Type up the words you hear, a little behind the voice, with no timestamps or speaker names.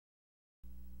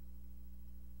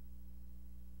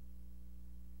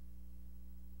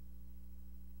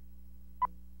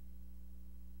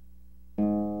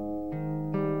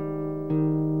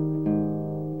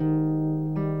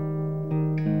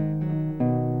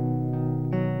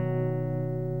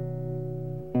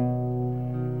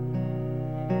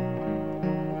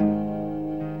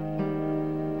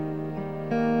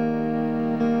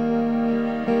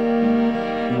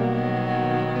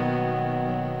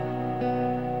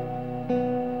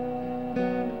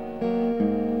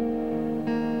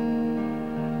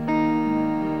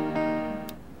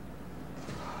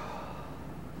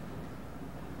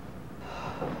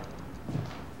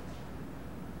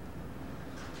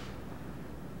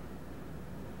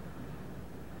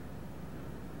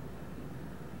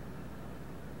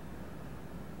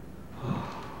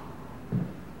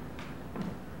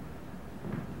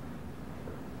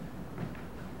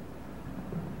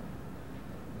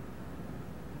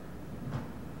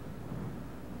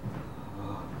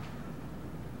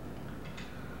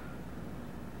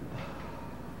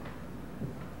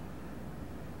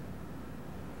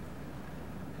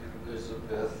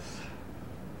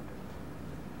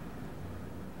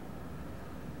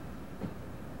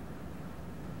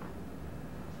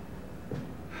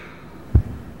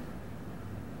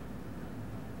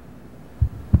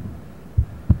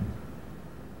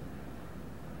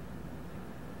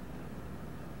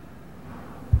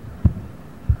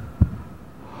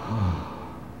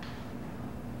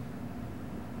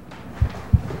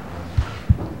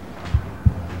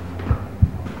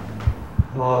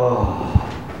Oh.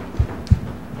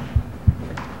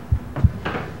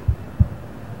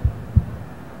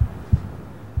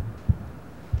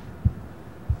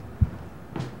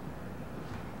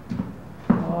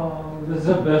 Oh,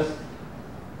 Elizabeth,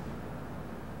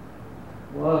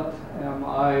 what am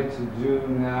I to do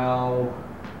now?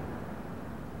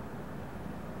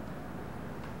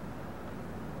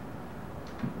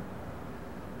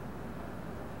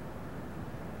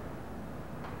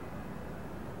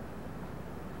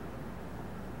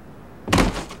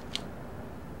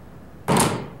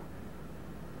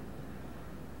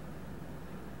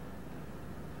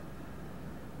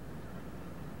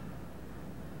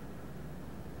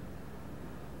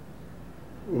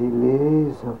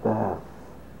 Elizabeth,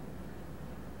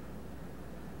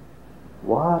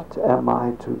 what am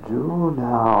I to do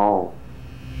now?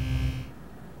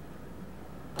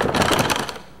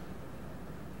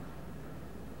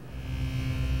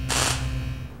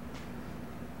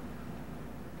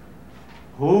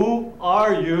 Who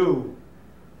are you?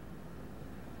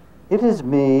 It is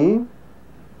me.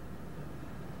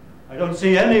 I don't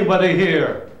see anybody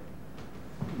here.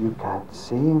 You can't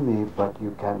see me, but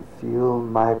you can feel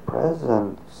my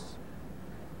presence.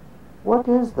 What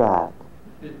is that?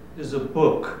 It is a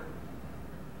book.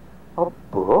 A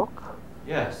book?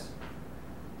 Yes.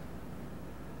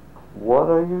 What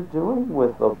are you doing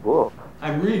with a book?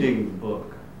 I'm reading the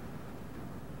book.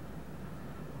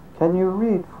 Can you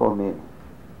read for me?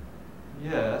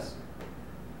 Yes.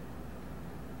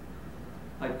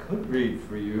 I could read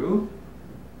for you.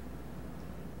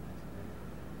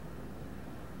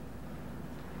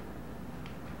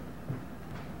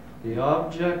 The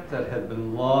object that had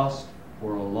been lost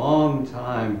for a long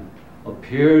time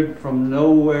appeared from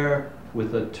nowhere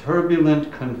with a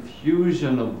turbulent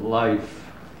confusion of life.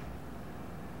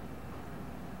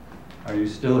 Are you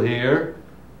still here?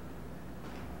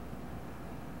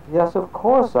 Yes, of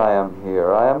course I am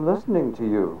here. I am listening to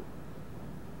you.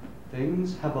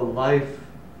 Things have a life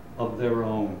of their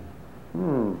own.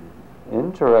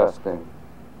 Interesting.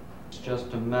 It's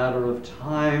just a matter of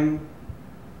time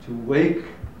to wake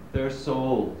their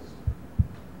souls.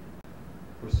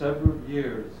 For several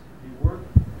years, he worked.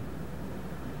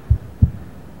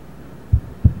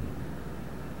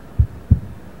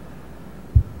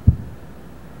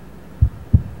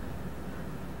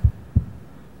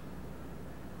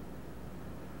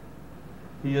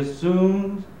 He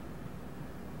assumed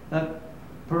that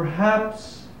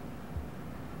perhaps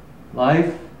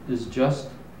life is just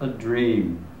a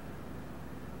dream.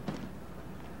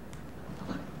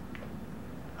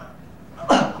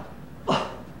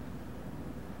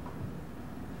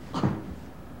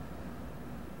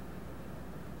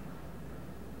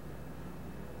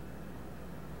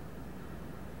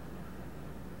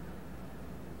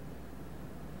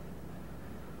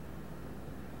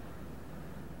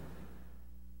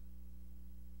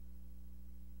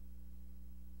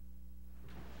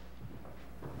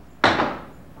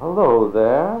 Hello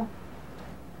there.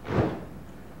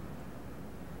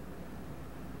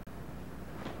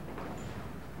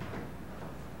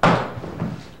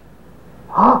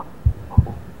 Huh?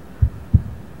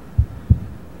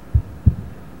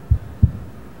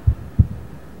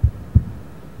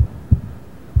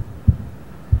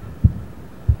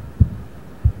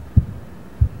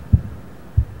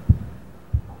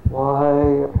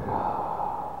 Why?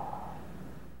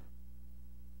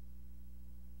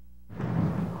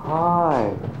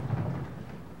 Hi.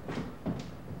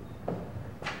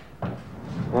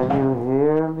 Can you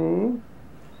hear me?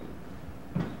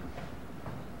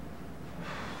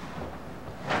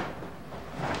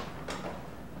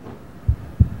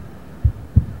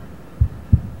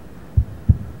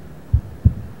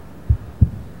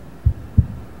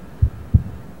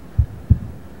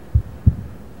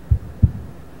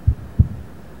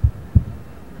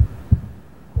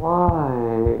 Why?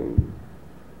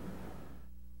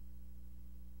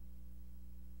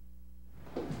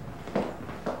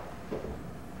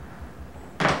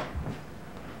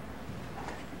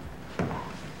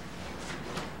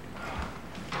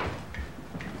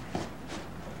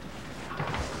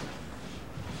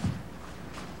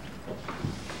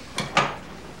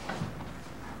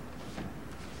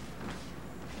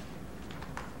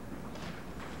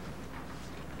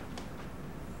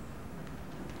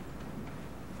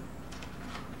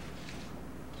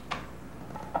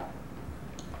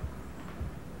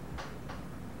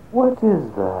 What is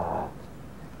that?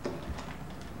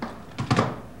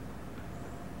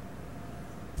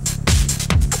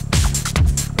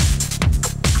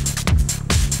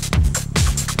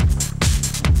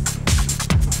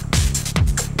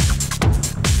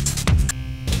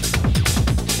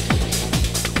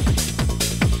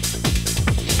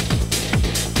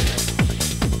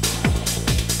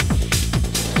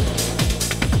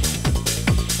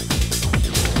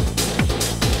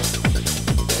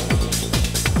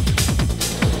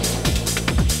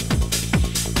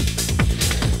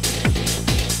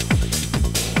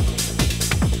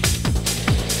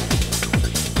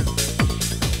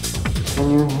 Can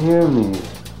you hear me?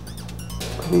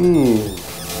 Please.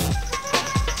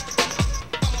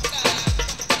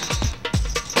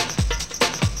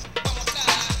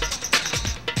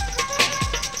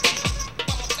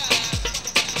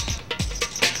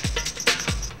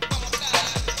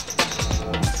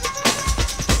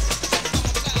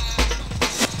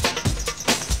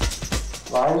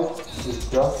 Life is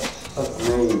just a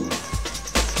dream.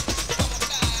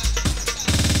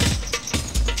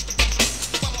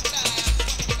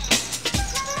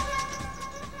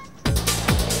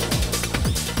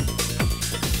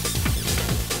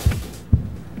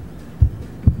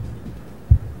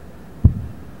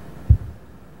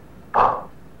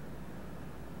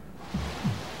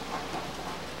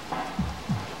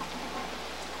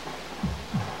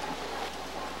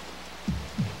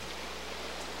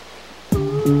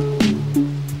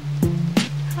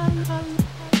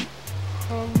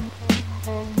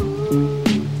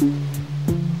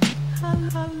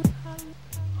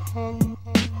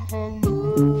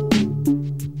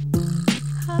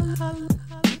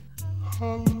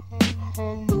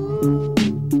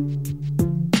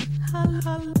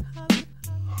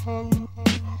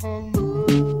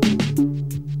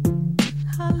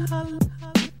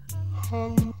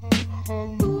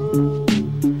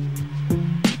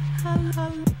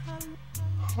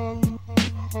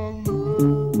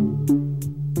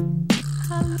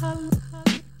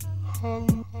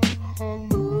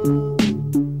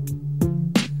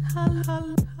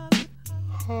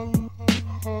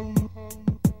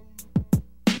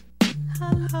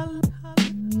 Hal